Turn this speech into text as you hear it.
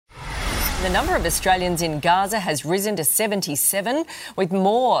The number of Australians in Gaza has risen to 77, with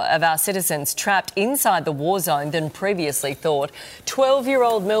more of our citizens trapped inside the war zone than previously thought.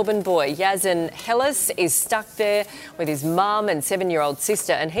 12-year-old Melbourne boy Yazin Hellis is stuck there with his mum and 7-year-old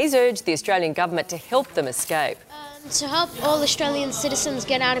sister, and he's urged the Australian government to help them escape. To help all Australian citizens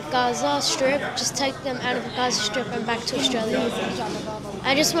get out of Gaza Strip, just take them out of the Gaza Strip and back to Australia.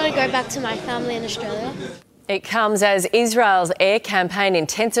 I just want to go back to my family in Australia. It comes as Israel's air campaign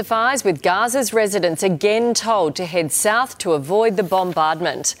intensifies, with Gaza's residents again told to head south to avoid the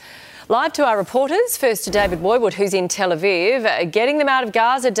bombardment. Live to our reporters, first to David Woodward, who's in Tel Aviv. Getting them out of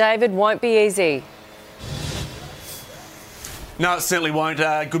Gaza, David, won't be easy. No, it certainly won't.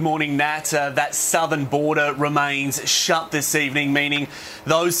 Good morning, Nat. That southern border remains shut this evening, meaning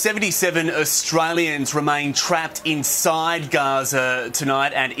those 77 Australians remain trapped inside Gaza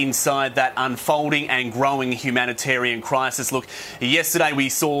tonight and inside that unfolding and growing humanitarian crisis. Look, yesterday we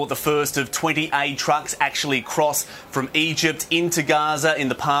saw the first of 20 aid trucks actually cross from Egypt into Gaza. In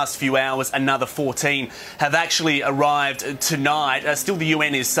the past few hours, another 14 have actually arrived tonight. Still, the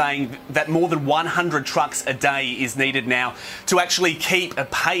UN is saying that more than 100 trucks a day is needed now to actually keep a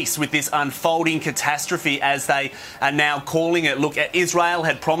pace with this unfolding catastrophe, as they are now calling it. Look, Israel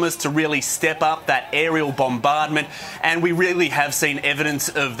had promised to really step up that aerial bombardment, and we really have seen evidence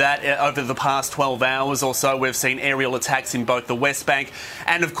of that over the past 12 hours or so. We've seen aerial attacks in both the West Bank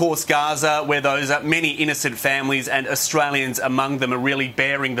and, of course, Gaza, where those many innocent families and Australians among them are really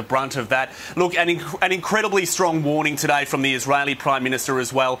bearing the brunt of that. Look, an incredibly strong warning today from the Israeli Prime Minister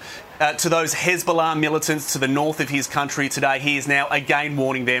as well. To those Hezbollah militants to the north of his country today, he is now again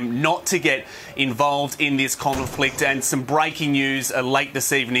warning them not to get involved in this conflict. And some breaking news late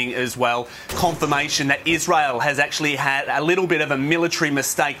this evening as well. Confirmation that Israel has actually had a little bit of a military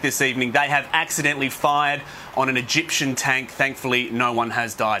mistake this evening. They have accidentally fired on an Egyptian tank. Thankfully, no one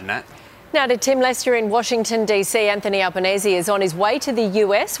has died, Nat. Now to Tim Lester in Washington, D.C. Anthony Albanese is on his way to the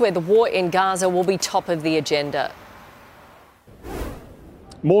US, where the war in Gaza will be top of the agenda.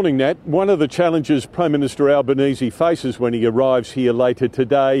 Morning, Nat. One of the challenges Prime Minister Albanese faces when he arrives here later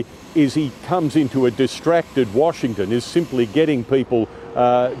today is he comes into a distracted Washington, is simply getting people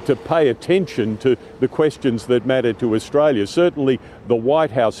to pay attention to the questions that matter to Australia. Certainly the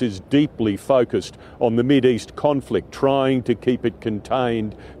White House is deeply focused on the Mid-East conflict, trying to keep it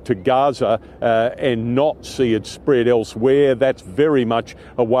contained to Gaza and not see it spread elsewhere. That's very much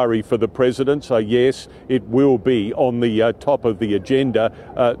a worry for the President. So yes, it will be on the top of the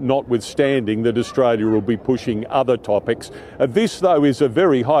agenda, notwithstanding that Australia will be pushing other topics. This, though, is a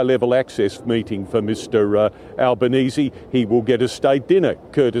very high-level access meeting for Mr Albanese. He will get a state dinner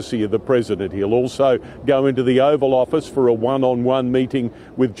courtesy of the President. He'll also go into the Oval Office for a one-on-one meeting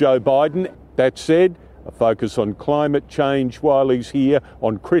with Joe Biden. That said, a focus on climate change while he's here,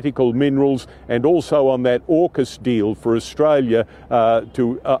 on critical minerals, and also on that AUKUS deal for Australia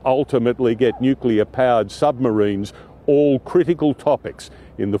to ultimately get nuclear-powered submarines. All critical topics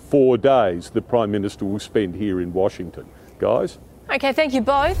in the 4 days the Prime Minister will spend here in Washington. Guys? OK, thank you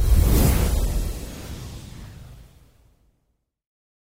both.